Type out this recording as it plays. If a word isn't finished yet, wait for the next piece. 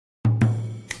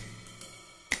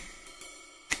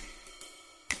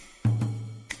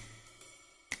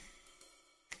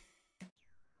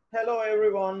Hello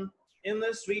everyone. In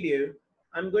this video,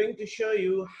 I'm going to show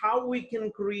you how we can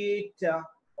create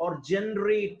or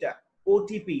generate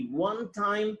OTP,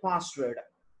 one-time password.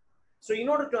 So in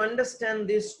order to understand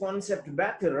this concept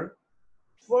better,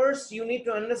 first you need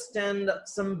to understand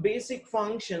some basic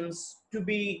functions to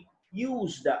be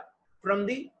used from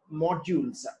the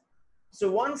modules.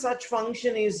 So one such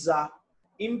function is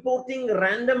importing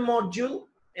random module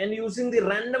and using the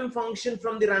random function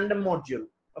from the random module.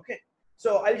 Okay.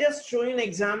 So I'll just show you an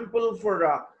example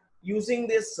for using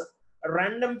this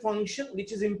random function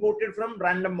which is imported from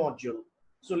random module.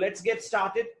 So let's get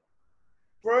started.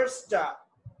 First,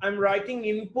 I'm writing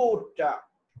import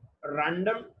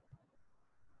random.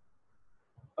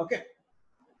 Okay.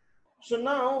 So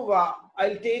now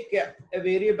I'll take a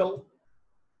variable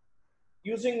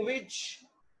using which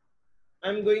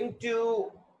I'm going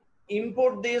to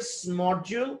import this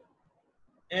module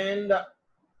and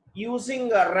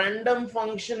using a random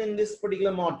function in this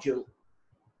particular module.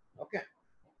 Okay.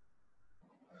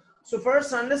 So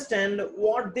first understand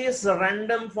what this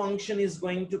random function is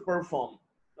going to perform.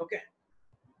 Okay.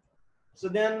 So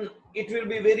then it will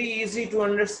be very easy to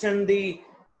understand the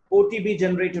OTP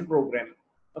generator program.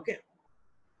 Okay.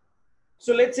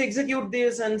 So let's execute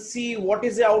this and see what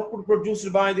is the output produced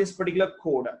by this particular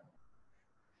code.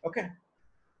 Okay.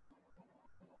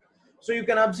 So you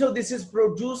can observe this is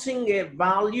producing a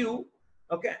value,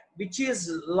 okay, which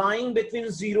is lying between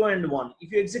 0 and 1.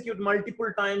 If you execute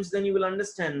multiple times, then you will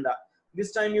understand that.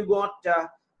 This time you got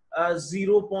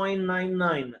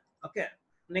 0.99. Okay.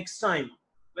 Next time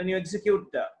when you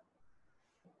execute,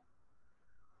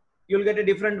 you'll get a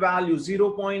different value,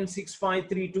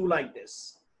 0.6532, like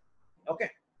this.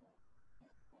 Okay.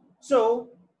 So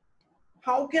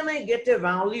how can I get a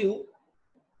value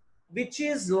which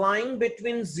is lying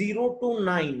between 0 to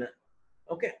 9?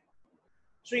 Okay.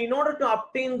 So in order to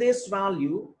obtain this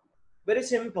value, very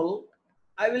simple,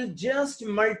 I will just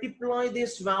multiply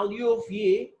this value of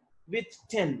A with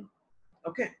 10.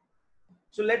 Okay.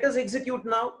 So let us execute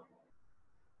now.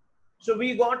 So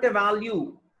we got a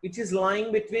value which is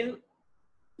lying between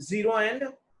 0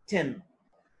 and 10.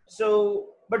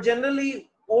 So, but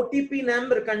generally OTP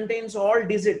number contains all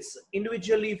digits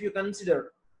individually if you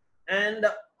consider, and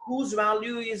whose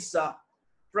value is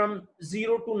from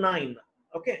 0 to 9.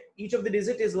 Okay, each of the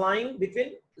digit is lying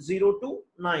between 0 to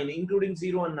 9, including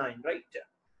 0 and 9, right?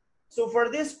 So for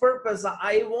this purpose,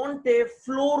 I want a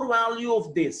floor value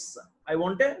of this. I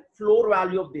want a floor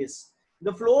value of this.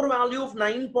 The floor value of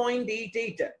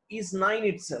 9.88 is 9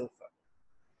 itself.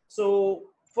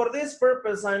 So for this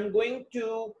purpose, I'm going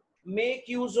to make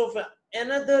use of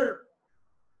another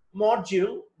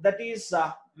module, that is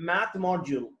math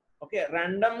module. Okay,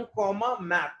 random comma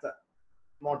math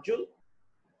module.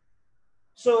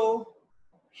 So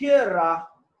here I'll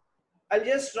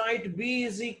just write b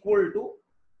is equal to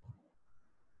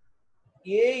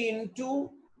a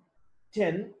into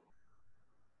 10.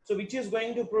 So which is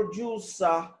going to produce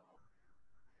a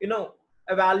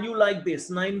value like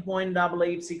this,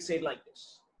 9.8868, like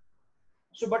this.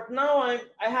 So but now I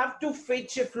have to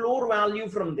fetch a floor value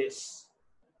from this.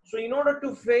 So in order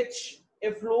to fetch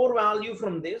a floor value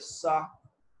from this,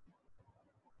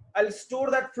 I'll store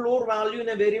that floor value in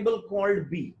a variable called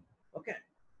b. Okay.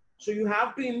 So you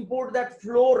have to import that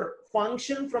floor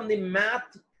function from the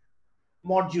math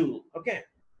module. Okay.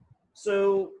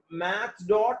 So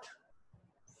math.floor.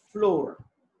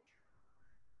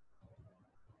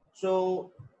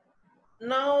 So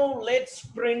now let's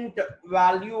print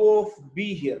value of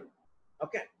b here.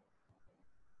 Okay.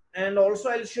 And also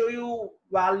I'll show you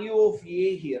value of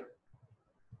a here.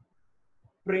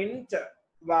 Print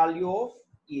value of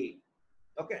a.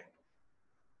 Okay.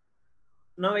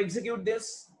 Now execute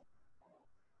this.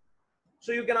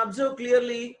 So you can observe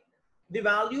clearly the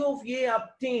value of a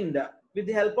obtained with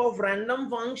the help of random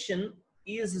function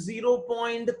is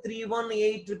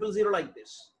 0.318000, like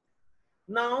this.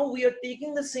 Now we are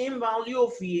taking the same value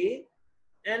of a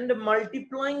and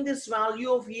multiplying this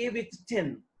value of a with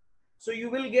 10. So you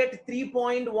will get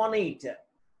 3.18.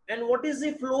 And what is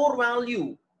the floor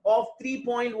value of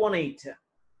 3.18?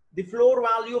 The floor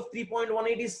value of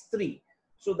 3.18 is 3.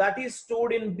 So that is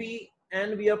stored in B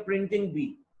and we are printing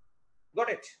B. Got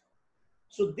it?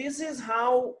 So this is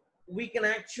how we can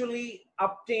actually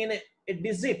obtain a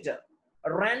digit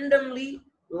randomly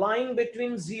lying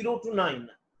between 0 to 9.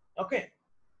 Okay.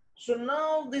 So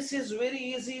now this is very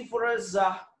easy for us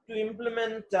to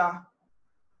implement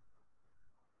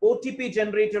OTP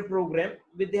generator program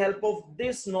with the help of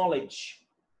this knowledge.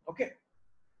 Okay.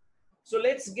 So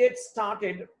let's get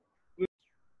started.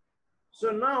 So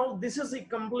now this is a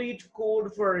complete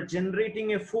code for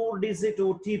generating a 4-digit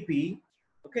OTP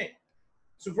Okay.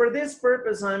 So for this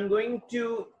purpose, I'm going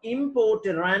to import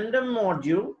a random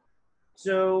module.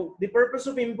 So the purpose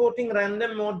of importing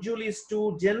random module is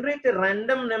to generate a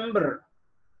random number.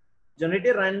 Generate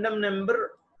a random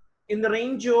number in the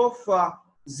range of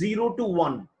 0 to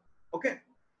 1. Okay.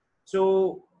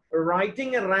 So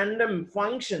writing a random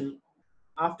function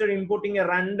after importing a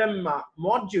random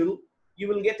module, you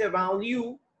will get a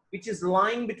value which is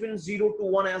lying between 0 to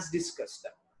 1 as discussed.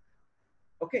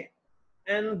 Okay.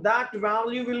 And that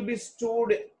value will be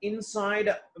stored inside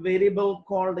a variable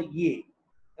called a.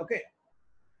 Okay.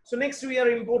 So next we are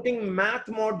importing math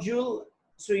module.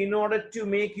 So in order to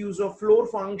make use of floor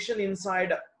function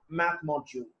inside math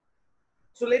module.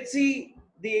 So let's see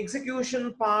the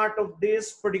execution part of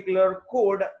this particular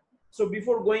code. So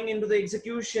before going into the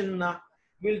execution,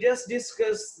 we'll just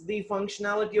discuss the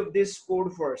functionality of this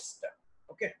code first.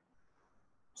 Okay.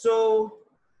 So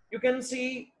you can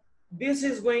see this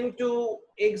is going to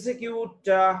execute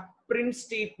print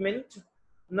statement.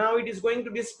 Now it is going to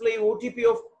display OTP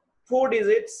of 4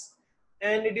 digits,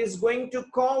 and it is going to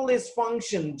call this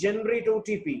function generate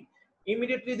OTP.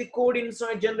 Immediately the code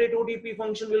inside generate OTP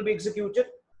function will be executed.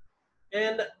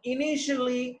 And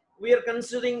initially we are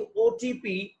considering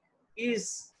OTP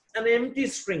is an empty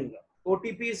string.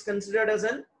 OTP is considered as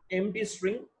an empty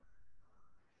string.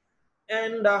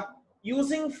 And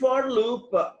using for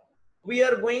loop, we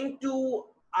are going to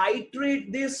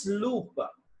iterate this loop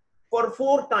for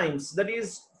 4 times. That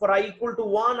is, for I equal to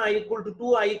 1, I equal to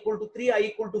 2, I equal to 3, I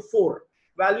equal to 4.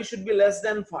 Value should be less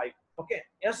than 5. Okay,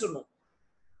 yes or no?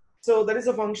 So that is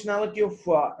a functionality of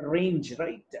range,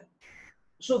 right?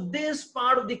 So this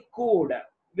part of the code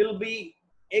will be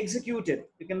executed.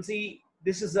 You can see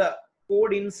this is a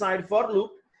code inside for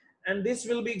loop, and this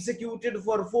will be executed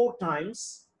for 4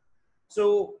 times.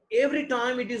 So every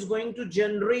time it is going to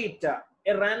generate a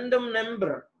random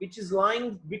number which is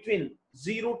lying between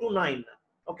 0 to 9.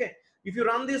 Okay. If you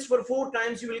run this for 4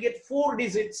 times, you will get 4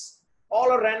 digits.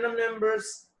 All are random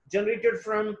numbers generated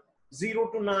from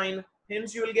 0 to 9.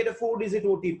 Hence, you will get a 4-digit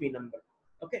OTP number.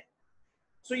 Okay.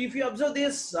 So if you observe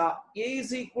this, A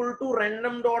is equal to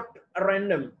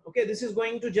random.random. Okay. This is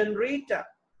going to generate a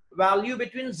value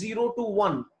between 0 to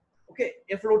 1. Okay.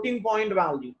 A floating point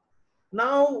value.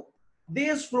 Now,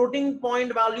 this floating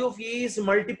point value of A is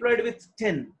multiplied with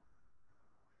 10,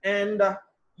 and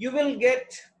you will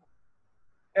get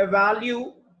a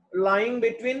value lying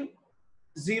between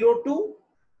 0 to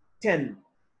 10,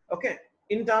 okay,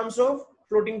 in terms of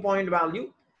floating point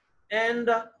value. And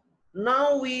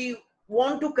now we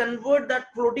want to convert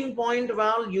that floating point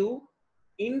value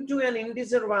into an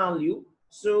integer value.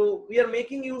 So we are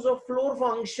making use of floor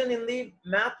function in the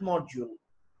math module,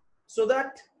 so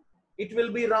that it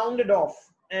will be rounded off,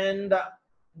 and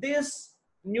this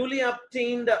newly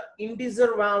obtained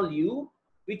integer value,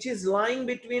 which is lying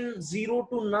between 0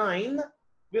 to 9,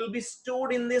 will be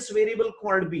stored in this variable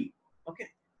called b. Okay.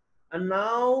 And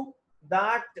now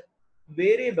that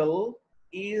variable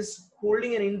is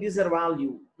holding an integer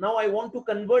value. Now I want to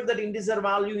convert that integer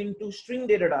value into string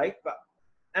data type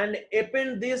and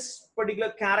append this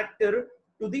particular character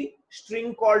to the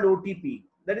string called OTP.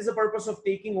 That is the purpose of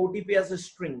taking OTP as a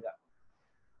string.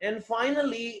 And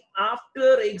finally,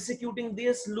 after executing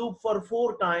this loop for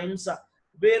 4 times,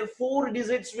 where 4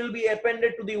 digits will be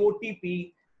appended to the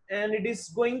OTP, and it is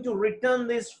going to return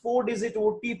this 4-digit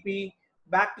OTP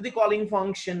back to the calling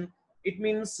function. It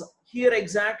means here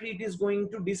exactly it is going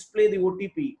to display the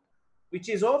OTP, which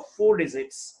is of 4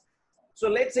 digits. So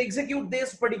let's execute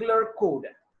this particular code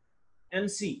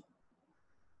and see.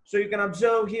 So you can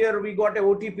observe here we got a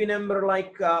OTP number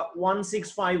like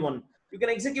 1651. You can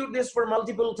execute this for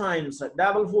multiple times.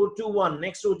 4421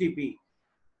 next OTP.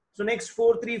 So next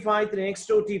 4353 next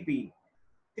OTP.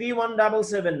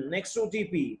 3177 next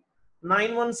OTP.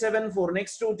 9174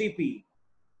 next OTP.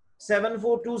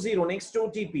 7420 next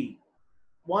OTP.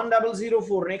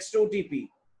 1004 next OTP.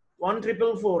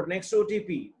 1444 next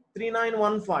OTP.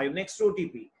 3915 next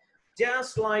OTP.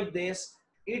 Just like this,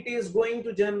 it is going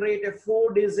to generate a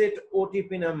 4-digit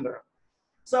OTP number.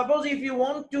 Suppose if you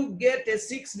want to get a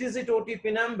 6-digit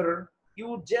OTP number,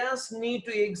 you just need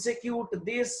to execute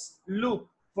this loop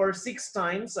for 6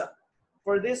 times.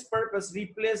 For this purpose,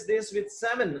 replace this with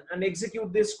 7 and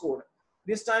execute this code.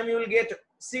 This time you will get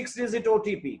 6-digit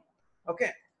OTP.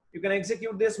 Okay, you can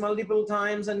execute this multiple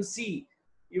times and see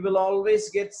you will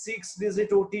always get 6-digit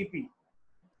OTP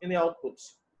in the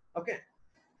outputs. Okay.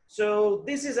 So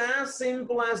this is as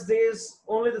simple as this.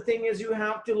 Only the thing is you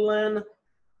have to learn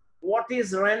what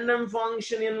is random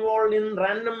function involved in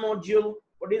random module,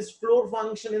 what is floor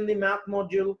function in the math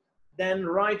module. Then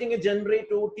writing a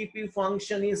generate OTP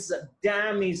function is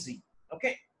damn easy.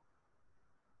 Okay.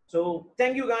 So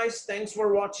thank you guys. Thanks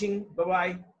for watching.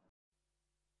 Bye-bye.